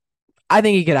Cincinnati, I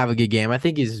think he could have a good game. I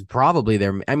think he's probably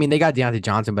there. I mean, they got Deontay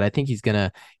Johnson, but I think he's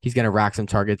gonna rack some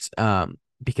targets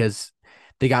because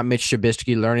they got Mitch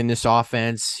Trubisky learning this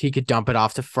offense. He could dump it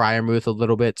off to Fryermuth a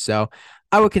little bit. So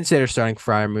I would consider starting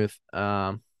Fryermuth.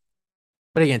 But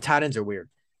again, tight ends are weird.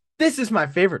 This is my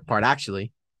favorite part,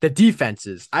 actually. The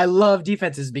defenses. I love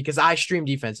defenses because I stream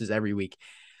defenses every week.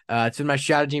 It's been my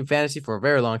strategy in fantasy for a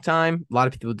very long time. A lot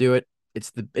of people do it. It's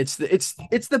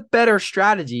the better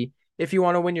strategy if you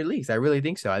want to win your leagues. I really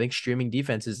think so. I think streaming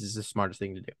defenses is the smartest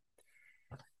thing to do.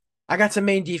 I got some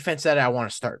main defense that I want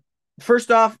to start.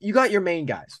 First off, you got your main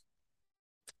guys.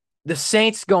 The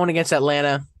Saints going against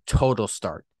Atlanta, total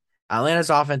start.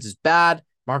 Atlanta's offense is bad.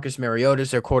 Marcus Mariota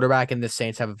is their quarterback, and the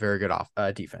Saints have a very good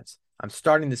defense. I'm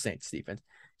starting the Saints defense.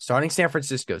 Starting San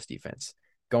Francisco's defense.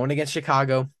 Going against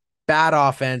Chicago, bad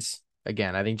offense.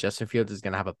 Again, I think Justin Fields is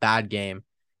going to have a bad game.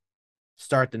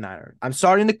 Start the Niners. I'm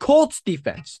starting the Colts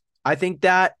defense. I think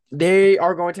that they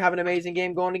are going to have an amazing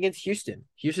game going against Houston.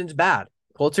 Houston's bad.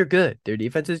 Colts are good. Their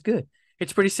defense is good.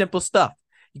 It's pretty simple stuff.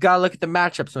 You got to look at the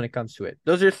matchups when it comes to it.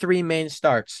 Those are three main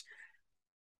starts.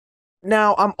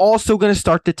 Now, I'm also going to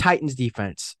start the Titans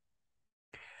defense.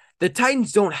 The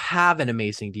Titans don't have an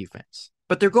amazing defense,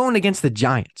 but they're going against the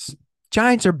Giants.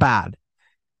 Giants are bad.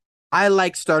 I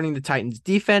like starting the Titans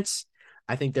defense.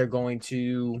 I think they're going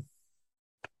to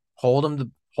hold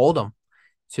them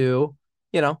to,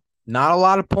 not a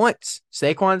lot of points.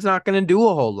 Saquon's not going to do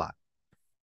a whole lot.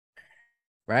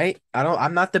 Right?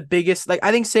 I'm not the biggest,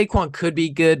 I think Saquon could be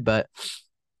good, but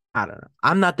I don't know.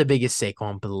 I'm not the biggest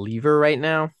Saquon believer right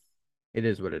now. It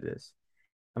is what it is.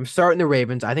 I'm starting the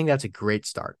Ravens. I think that's a great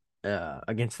start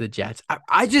against the Jets.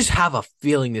 I just have a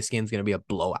feeling this game's going to be a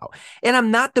blowout. And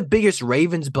I'm not the biggest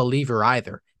Ravens believer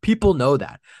either. People know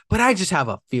that. But I just have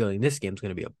a feeling this game's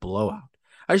going to be a blowout.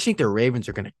 I just think the Ravens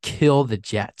are going to kill the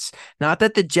Jets. Not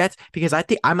that the Jets, because I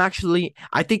think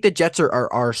the Jets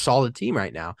are a solid team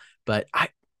right now. But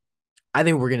I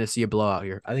think we're going to see a blowout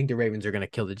here. I think the Ravens are going to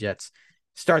kill the Jets.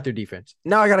 Start their defense.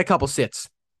 Now I got a couple sits.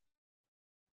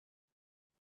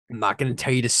 I'm not going to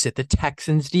tell you to sit the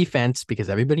Texans defense because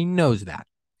everybody knows that.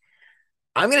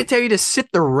 I'm going to tell you to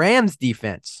sit the Rams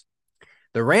defense.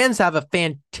 The Rams have a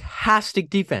fantastic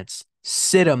defense.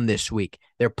 Sit them this week.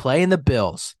 They're playing the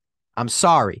Bills. I'm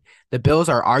sorry. The Bills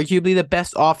are arguably the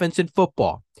best offense in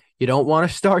football. You don't want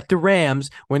to start the Rams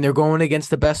when they're going against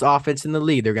the best offense in the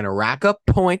league. They're going to rack up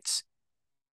points.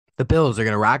 The Bills are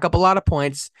going to rack up a lot of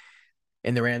points.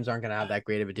 And the Rams aren't going to have that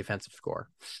great of a defensive score.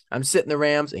 I'm sitting the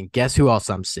Rams, and guess who else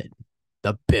I'm sitting?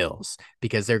 The Bills,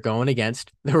 because they're going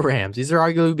against the Rams. These are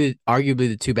arguably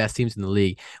the two best teams in the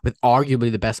league, with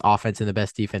arguably the best offense and the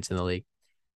best defense in the league.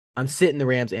 I'm sitting the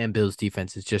Rams and Bills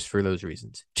defenses just for those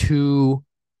reasons. Two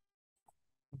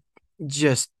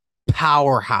just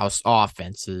powerhouse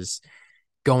offenses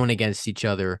going against each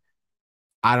other.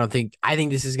 I think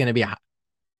this is going to be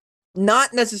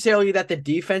not necessarily that the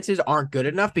defenses aren't good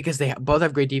enough because they both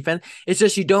have great defense. It's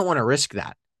just you don't want to risk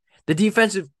that. The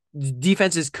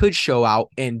defenses could show out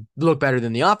and look better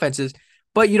than the offenses,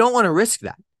 but you don't want to risk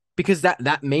that because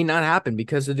that may not happen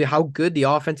because of how good the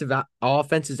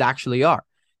offenses actually are.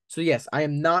 So yes, I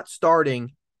am not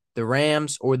starting the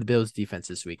Rams or the Bills defense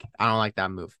this week. I don't like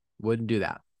that move. Wouldn't do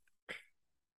that.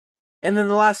 And then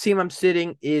the last team I'm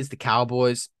sitting is the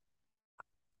Cowboys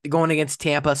going against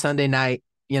Tampa Sunday night.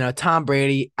 Tom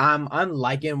Brady, I'm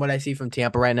liking what I see from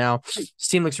Tampa right now. This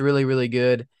team looks really, really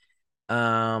good.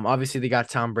 Obviously they got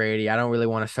Tom Brady. I don't really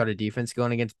want to start a defense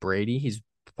going against Brady. He's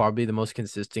probably the most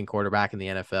consistent quarterback in the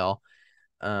NFL.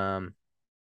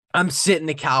 I'm sitting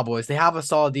the Cowboys. They have a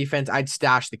solid defense. I'd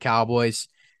stash the Cowboys.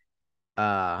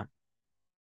 Don't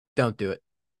do it.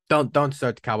 Don't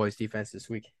start the Cowboys defense this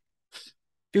week.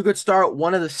 If you could start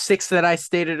one of the six that I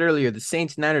stated earlier, the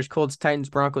Saints, Niners, Colts, Titans,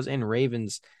 Broncos, and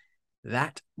Ravens,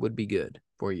 that would be good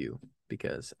for you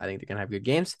because I think they're going to have good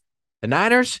games. The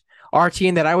Niners are a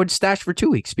team that I would stash for 2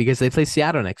 weeks because they play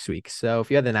Seattle next week. So if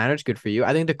you have the Niners, good for you.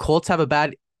 I think the Colts have a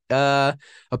bad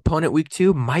opponent week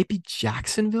 2. Might be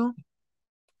Jacksonville.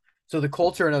 So the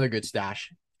Colts are another good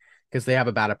stash because they have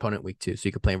a bad opponent week 2. So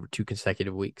you could play them for 2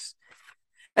 consecutive weeks.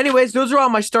 Anyways, those are all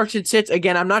my starts and sits.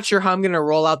 Again, I'm not sure how I'm going to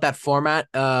roll out that format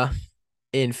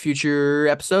in future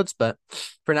episodes, but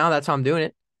for now, that's how I'm doing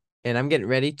it. And I'm getting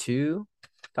ready to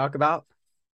talk about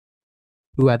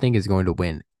who I think is going to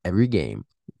win every game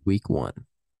week 1.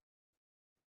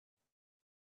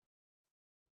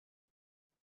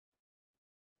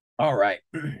 All right.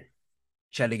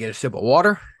 Try to get a sip of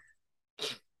water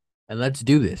and let's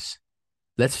do this.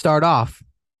 Let's start off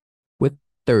with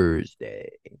Thursday.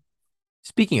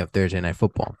 Speaking of Thursday Night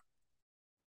Football,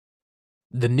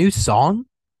 the new song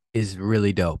is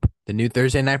really dope. The new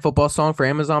Thursday Night Football song for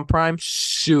Amazon Prime,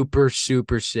 super,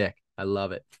 super sick. I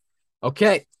love it.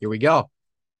 Okay, here we go.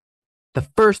 The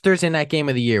first Thursday night game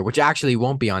of the year, which actually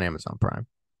won't be on Amazon Prime.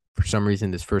 For some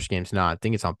reason, this first game's not. I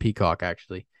think it's on Peacock,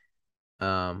 actually.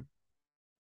 So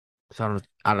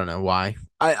I don't know why.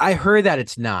 I heard that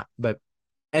it's not, but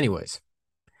anyways,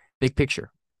 big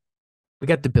picture. We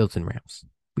got the Bills and Rams.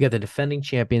 We got the defending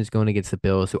champions going against the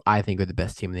Bills, who I think are the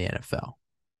best team in the NFL.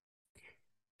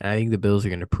 And I think the Bills are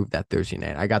going to prove that Thursday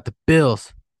night. I got the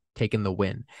Bills taking the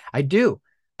win. I do.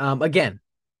 Again,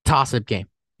 toss-up game.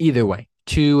 Either way,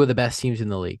 two of the best teams in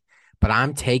the league. But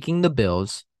I'm taking the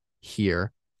Bills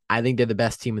here. I think they're the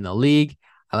best team in the league.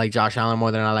 I like Josh Allen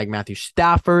more than I like Matthew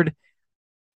Stafford.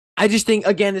 I just think,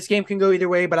 again, this game can go either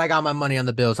way, but I got my money on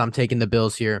the Bills. I'm taking the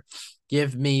Bills here.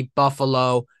 Give me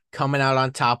Buffalo coming out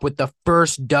on top with the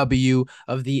first W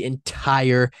of the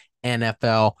entire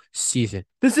NFL season.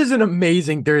 This is an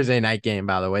amazing Thursday night game,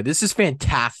 by the way. This is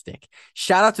fantastic.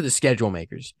 Shout out to the schedule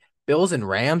makers. Bills and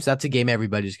Rams, that's a game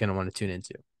everybody's going to want to tune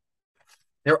into.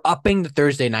 They're upping the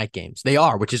Thursday night games. They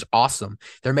are, which is awesome.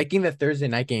 They're making the Thursday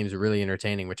night games really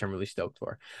entertaining, which I'm really stoked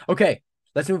for. Okay,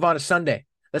 let's move on to Sunday.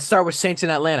 Let's start with Saints in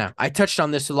Atlanta. I touched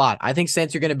on this a lot. I think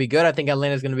Saints are going to be good. I think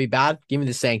Atlanta's going to be bad. Give me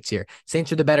the Saints here. Saints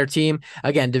are the better team.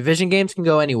 Again, division games can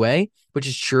go any way, which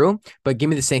is true, but give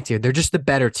me the Saints here. They're just the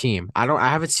better team. I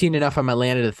haven't seen enough from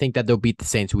Atlanta to think that they'll beat the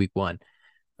Saints week 1.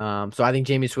 So I think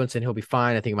Jameis Winston, he'll be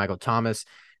fine. I think Michael Thomas.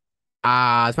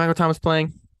 Is Michael Thomas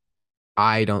playing?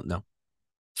 I don't know.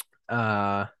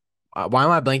 Why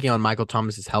am I blanking on Michael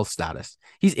Thomas's health status?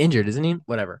 He's injured, isn't he?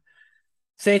 Whatever.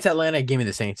 Saints Atlanta, give me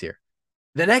the Saints here.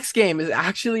 The next game is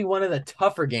actually one of the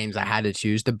tougher games I had to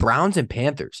choose. The Browns and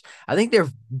Panthers. I think they're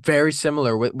very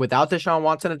similar. Without Deshaun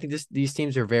Watson, I think these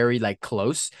teams are very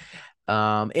close.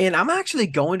 And I'm actually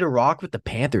going to rock with the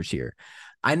Panthers here.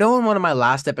 I know in one of my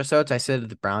last episodes, I said that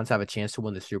the Browns have a chance to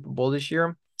win the Super Bowl this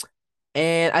year.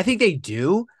 And I think they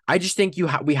do. I just think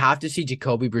we have to see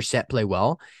Jacoby Brissett play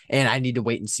well, and I need to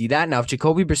wait and see that. Now, if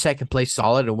Jacoby Brissett can play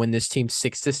solid and win this team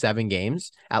 6 to 7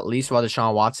 games, at least while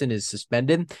Deshaun Watson is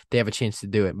suspended, they have a chance to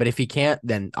do it. But if he can't,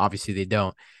 then obviously they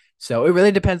don't. So it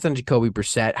really depends on Jacoby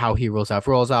Brissett, how he rolls out. If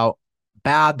he rolls out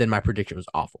bad, then my prediction was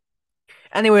awful.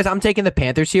 Anyways, I'm taking the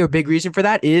Panthers here. A big reason for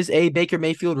that is a Baker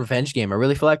Mayfield revenge game. I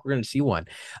really feel like we're going to see one.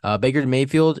 Baker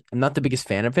Mayfield, I'm not the biggest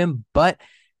fan of him, but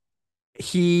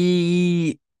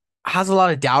he has a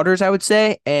lot of doubters, I would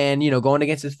say, and going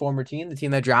against his former team, the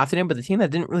team that drafted him, but the team that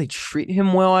didn't really treat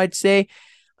him well, I'd say.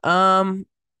 I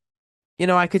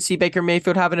could see Baker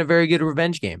Mayfield having a very good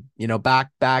revenge game.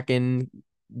 Back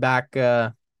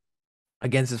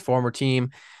against his former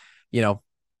team. Going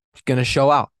to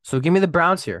show out. So give me the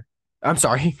Browns here. I'm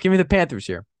sorry, give me the Panthers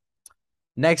here.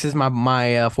 Next is my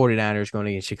 49ers going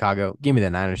against Chicago. Give me the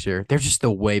Niners here. They're just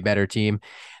the way better team.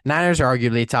 Niners are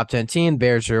arguably a top 10 team.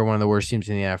 Bears are one of the worst teams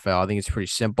in the NFL. I think it's pretty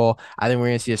simple. I think we're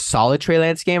going to see a solid Trey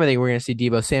Lance game. I think we're going to see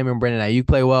Deebo Samuel and Brandon Ayuk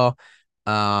play well.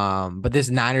 But this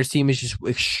Niners team is just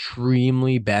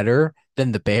extremely better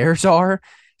than the Bears are.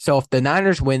 So if the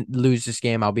Niners lose this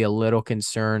game, I'll be a little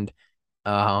concerned.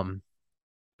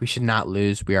 We should not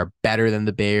lose. We are better than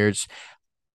the Bears.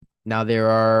 Now there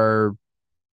are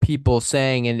people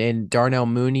saying, and Darnell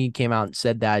Mooney came out and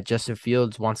said that Justin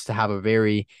Fields wants to have a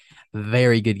very,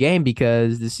 very good game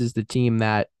because this is the team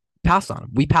that passed on him.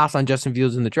 We passed on Justin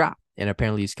Fields in the draft, and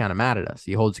apparently he's kind of mad at us.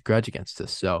 He holds a grudge against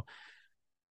us. So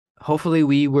hopefully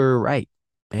we were right,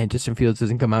 and Justin Fields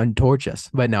doesn't come out and torch us.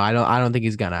 But no, I don't think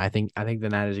he's gonna. I think the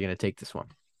Niners are gonna take this one.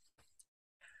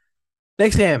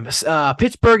 Next game,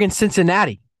 Pittsburgh and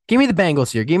Cincinnati. Give me the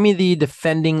Bengals here. Give me the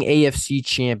defending AFC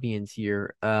champions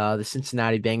here. The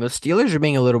Cincinnati Bengals. Steelers are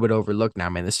being a little bit overlooked now,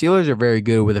 man. The Steelers are very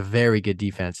good with a very good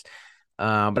defense.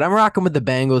 But I'm rocking with the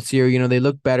Bengals here. They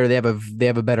look better. They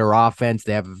have a better offense.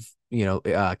 They have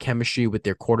chemistry with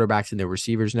their quarterbacks and their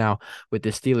receivers now. With the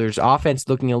Steelers offense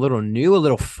looking a little new, a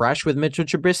little fresh with Mitchell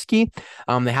Trubisky.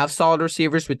 They have solid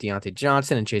receivers with Deontay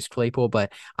Johnson and Chase Claypool,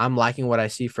 but I'm liking what I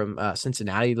see from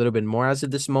Cincinnati a little bit more as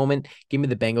of this moment. Give me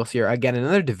the Bengals here. Again,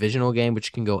 another divisional game,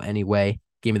 which can go any way.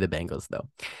 Give me the Bengals, though.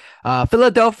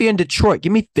 Philadelphia and Detroit.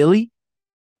 Give me Philly.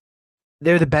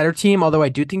 they're the better team, although I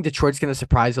do think Detroit's going to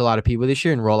surprise a lot of people this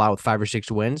year and roll out with 5 or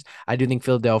 6 wins. I do think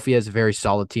Philadelphia is a very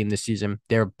solid team this season.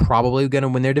 They're probably going to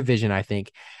win their division, I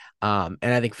think. And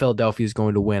I think Philadelphia is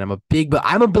going to win.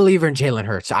 I'm a believer in Jalen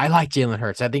Hurts. I like Jalen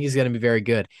Hurts. I think he's going to be very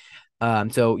good.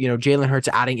 So Jalen Hurts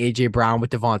adding AJ Brown with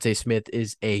Devontae Smith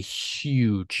is a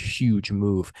huge, huge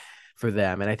move for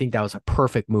them. And I think that was a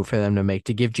perfect move for them to make,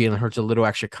 to give Jalen Hurts a little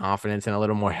extra confidence and a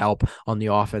little more help on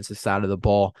the offensive side of the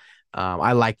ball.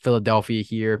 I like Philadelphia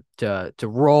here to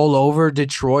roll over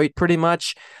Detroit pretty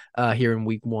much here in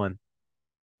week 1.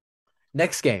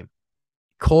 Next game,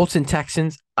 Colts and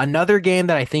Texans. Another game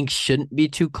that I think shouldn't be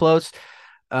too close.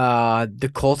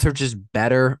 The Colts are just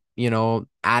better,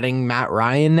 adding Matt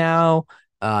Ryan now,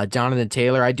 Jonathan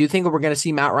Taylor. I do think we're going to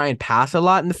see Matt Ryan pass a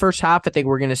lot in the first half. I think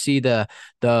we're going to see the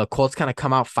Colts kind of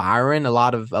come out firing a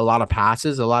lot of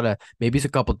passes, maybe it's a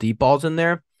couple deep balls in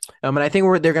there. And I think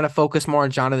they're going to focus more on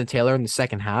Jonathan Taylor in the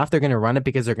second half. They're going to run it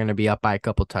because they're going to be up by a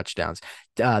couple touchdowns.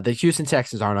 The Houston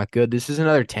Texans are not good. This is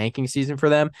another tanking season for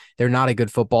them. They're not a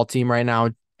good football team right now.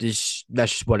 That's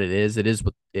just what it is. It is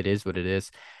what it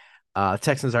is.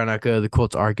 Texans are not good. The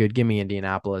Colts are good. Give me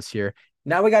Indianapolis here.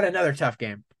 Now we got another tough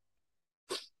game.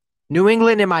 New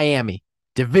England and Miami.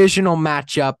 Divisional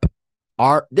matchup.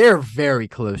 They're very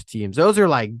close teams. Those are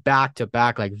like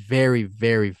back-to-back, like very,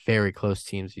 very, very close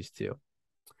teams, these two.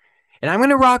 And I'm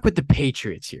going to rock with the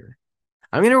Patriots here.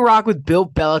 I'm going to rock with Bill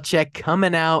Belichick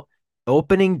coming out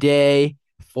opening day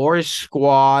for his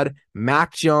squad.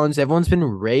 Mac Jones. Everyone's been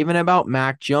raving about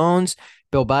Mac Jones.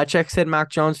 Bill Belichick said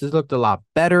Mac Jones has looked a lot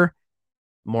better,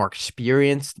 more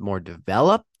experienced, more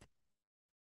developed.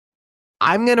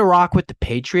 I'm going to rock with the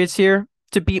Patriots here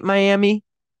to beat Miami.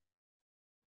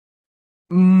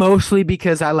 Mostly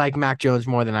because I like Mac Jones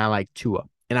more than I like Tua.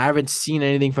 And I haven't seen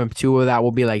anything from Tua that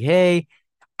will be like, hey,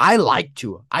 I like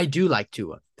Tua. I do like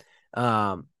Tua.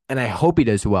 And I hope he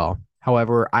does well.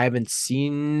 However, I haven't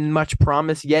seen much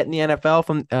promise yet in the NFL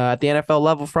from at the NFL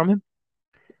level from him.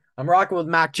 I'm rocking with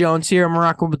Mac Jones here. I'm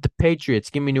rocking with the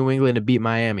Patriots. Give me New England to beat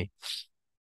Miami.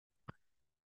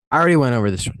 I already went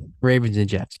over this one. Ravens and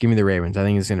Jets. Give me the Ravens. I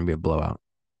think it's going to be a blowout.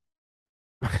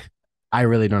 I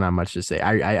really don't have much to say.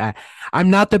 I'm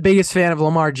not the biggest fan of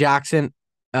Lamar Jackson.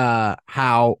 I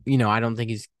don't think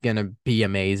he's going to be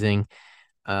amazing.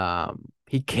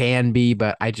 He can be,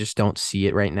 but I just don't see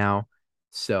it right now.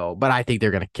 But I think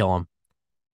they're going to kill him.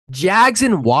 Jags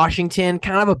in Washington,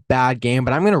 kind of a bad game,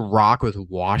 but I'm going to rock with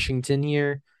Washington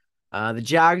here. The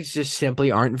Jags just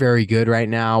simply aren't very good right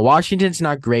now. Washington's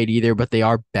not great either, but they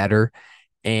are better.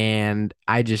 And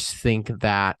I just think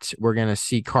that we're going to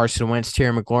see Carson Wentz,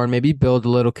 Terry McLaurin maybe build a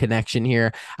little connection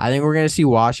here. I think we're going to see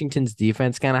Washington's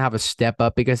defense kind of have a step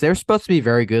up because they were supposed to be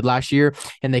very good last year,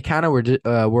 and they kind of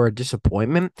were a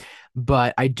disappointment.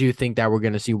 But I do think that we're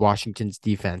going to see Washington's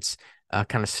defense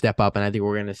kind of step up, and I think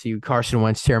we're going to see Carson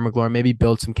Wentz, Terry McLaurin maybe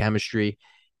build some chemistry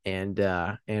and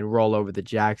roll over the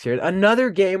Jags here.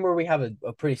 Another game where we have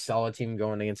a pretty solid team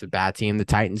going against a bad team, the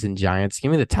Titans and Giants.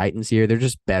 Give me the Titans here. They're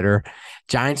just better.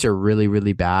 Giants are really,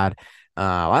 really bad.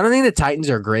 I don't think the Titans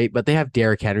are great, but they have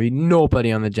Derrick Henry.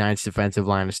 Nobody on the Giants defensive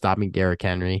line is stopping Derrick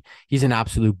Henry. He's an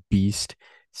absolute beast.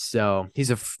 So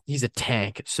he's a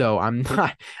tank. So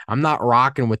I'm not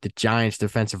rocking with the Giants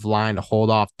defensive line to hold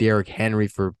off Derrick Henry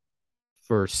for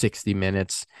 60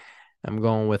 minutes. I'm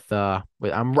going with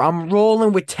I'm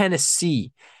rolling with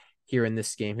Tennessee here in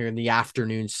this game, here in the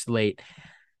afternoon slate.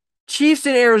 Chiefs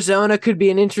in Arizona could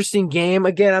be an interesting game.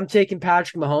 Again, I'm taking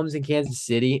Patrick Mahomes in Kansas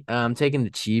City. I'm taking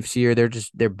the Chiefs here.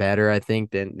 They're better, I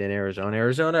think, than Arizona.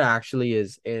 Arizona actually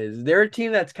is they're a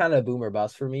team that's kind of boomer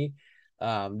bust for me. We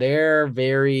don't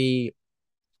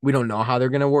know how they're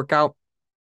gonna work out.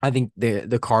 I think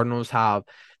the Cardinals have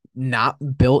not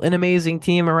built an amazing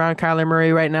team around Kyler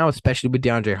Murray right now, especially with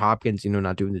DeAndre Hopkins,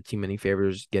 not doing the team any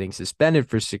favors, getting suspended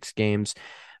for 6 games.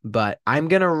 But I'm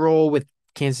going to roll with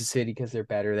Kansas City because they're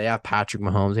better. They have Patrick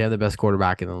Mahomes. They have the best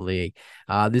quarterback in the league.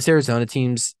 This Arizona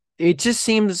team's, it just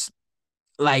seems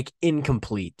like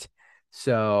incomplete.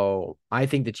 So I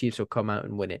think the Chiefs will come out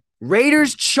and win it.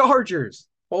 Raiders, Chargers.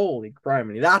 Holy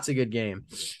criminy. That's a good game.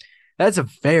 That's a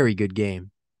very good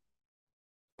game.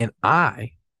 And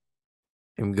I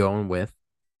am going with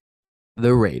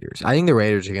the Raiders. I think the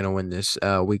Raiders are going to win this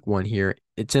week 1 here.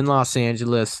 It's in Los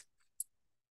Angeles.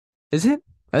 Is it?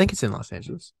 I think it's in Los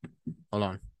Angeles. Hold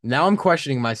on. Now I'm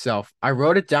questioning myself. I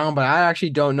wrote it down, but I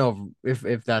actually don't know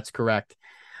if that's correct.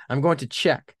 I'm going to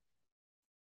check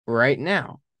right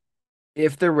now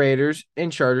if the Raiders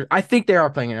and Chargers, I think they are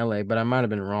playing in LA, but I might have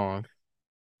been wrong.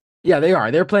 Yeah, they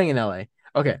are. They're playing in LA.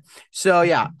 Okay. So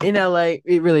yeah, in LA,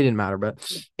 it really didn't matter, but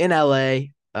in LA,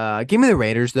 give me the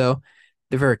Raiders though.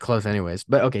 They're very close anyways.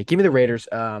 But okay, give me the Raiders.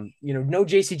 No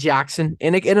JC Jackson.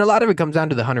 And a lot of it comes down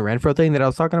to the Hunter Renfrow thing that I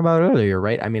was talking about earlier,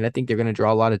 right? I mean, I think they're gonna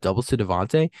draw a lot of doubles to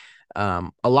Devontae.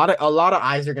 A lot of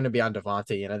eyes are gonna be on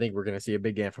Devontae, and I think we're gonna see a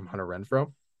big game from Hunter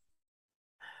Renfrow.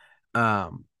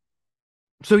 Um,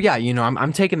 so yeah,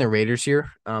 I'm taking the Raiders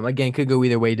here. Again, could go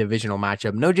either way, divisional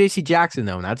matchup. No JC Jackson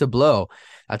though, and that's a blow.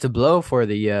 That's a blow for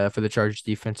the Chargers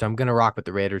defense. So I'm gonna rock with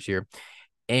the Raiders here.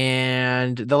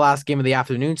 And the last game of the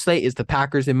afternoon slate is the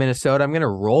Packers in Minnesota. I'm going to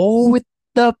roll with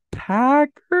the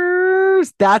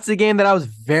Packers. That's a game that I was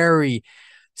very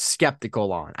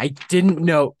skeptical on. I didn't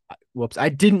know. I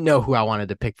didn't know who I wanted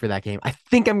to pick for that game. I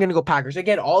think I'm going to go Packers.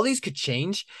 Again, all these could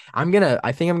change. I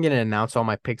think I'm going to announce all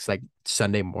my picks like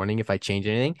Sunday morning if I change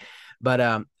anything. But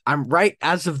I'm right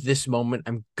as of this moment.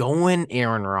 I'm going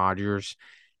Aaron Rodgers,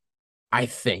 I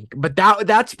think. But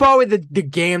that's probably the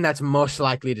game that's most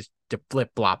likely to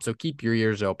flip flop. So keep your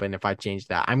ears open if I change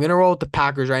that. I'm gonna roll with the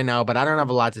Packers right now, but I don't have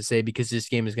a lot to say because this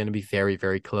game is going to be very,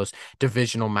 very close.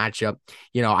 Divisional matchup.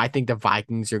 I think the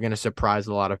Vikings are going to surprise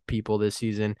a lot of people this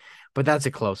season, but that's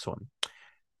a close one.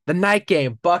 The night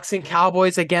game, Bucks and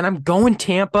Cowboys. Again, I'm going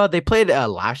Tampa. They played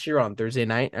last year on Thursday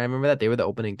night. I remember that they were the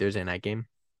opening Thursday night game,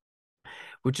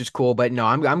 which is cool. But no,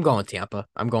 I'm going Tampa.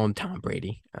 I'm going Tom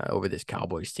Brady over this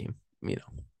Cowboys team.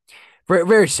 Very,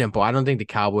 very simple. I don't think the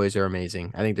Cowboys are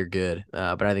amazing. I think they're good,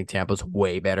 but I think Tampa's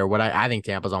way better. I think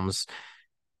Tampa's almost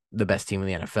the best team in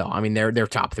the NFL. I mean, they're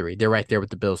top three. They're right there with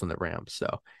the Bills and the Rams.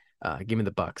 So, give me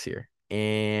the Bucks here.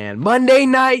 And Monday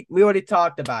night, we already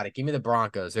talked about it. Give me the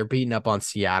Broncos. They're beating up on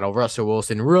Seattle. Russell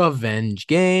Wilson revenge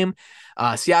game.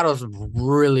 Seattle's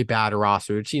really bad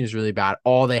roster. Their team is really bad.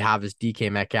 All they have is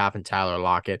DK Metcalf and Tyler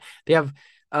Lockett. They have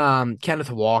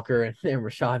Kenneth Walker and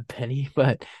Rashad Penny,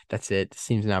 but that's it.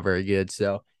 Seems not very good.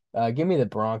 So give me the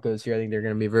Broncos here. I think they're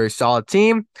going to be a very solid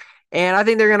team, and I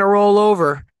think they're going to roll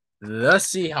over the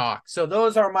Seahawks. So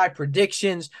those are my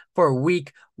predictions for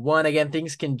week 1. Again,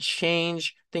 things can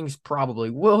change. Things probably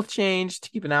will change.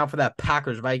 Keep an eye out for that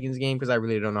Packers-Vikings game because I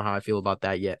really don't know how I feel about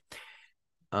that yet.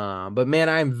 But man,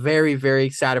 I'm very, very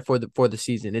excited for the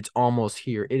season. It's almost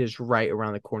here. It is right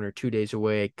around the corner, 2 days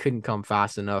away. It couldn't come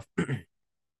fast enough.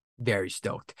 Very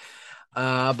stoked.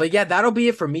 But yeah, that'll be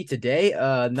it for me today.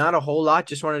 Not a whole lot.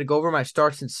 Just wanted to go over my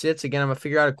starts and sits. Again, I'm gonna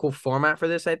figure out a cool format for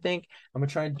this. I think I'm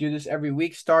gonna try and do this every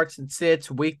week. Starts and sits,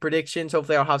 week predictions.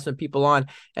 Hopefully, I'll have some people on.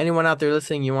 Anyone out there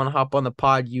listening, you want to hop on the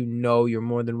pod? You're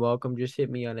more than welcome. Just hit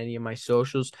me on any of my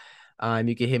socials.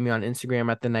 You can hit me on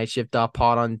Instagram at the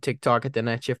nightshift.pod, on TikTok at the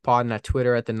nightshift pod, and at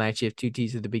Twitter at the nightshift, 2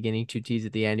 T's at the beginning, 2 T's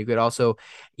at the end. You could also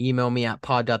email me at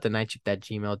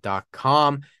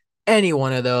pod.thenightshift@gmail.com. Any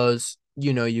one of those,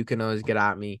 you can always get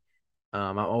at me.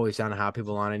 I'm always down to have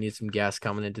people on. I need some guests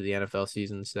coming into the NFL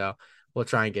season, so we'll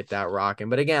try and get that rocking.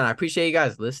 But again, I appreciate you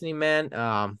guys listening, man.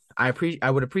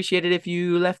 I would appreciate it if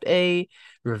you left a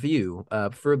review,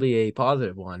 preferably a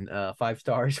positive one. 5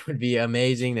 stars would be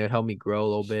amazing. That would help me grow a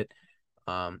little bit.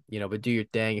 But do your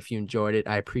thing. If you enjoyed it,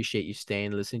 I appreciate you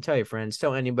staying, listening. Tell your friends,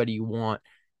 tell anybody you want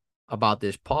about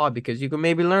this pod, because you can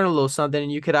maybe learn a little something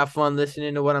and you could have fun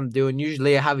listening to what I'm doing.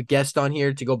 Usually I have a guest on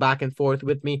here to go back and forth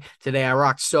with me. Today I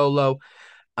rock solo.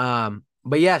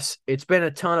 But yes, it's been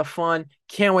a ton of fun.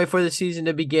 Can't wait for the season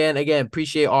to begin. Again,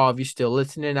 appreciate all of you still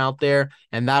listening out there.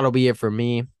 And that'll be it for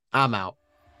me. I'm out.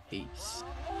 Peace.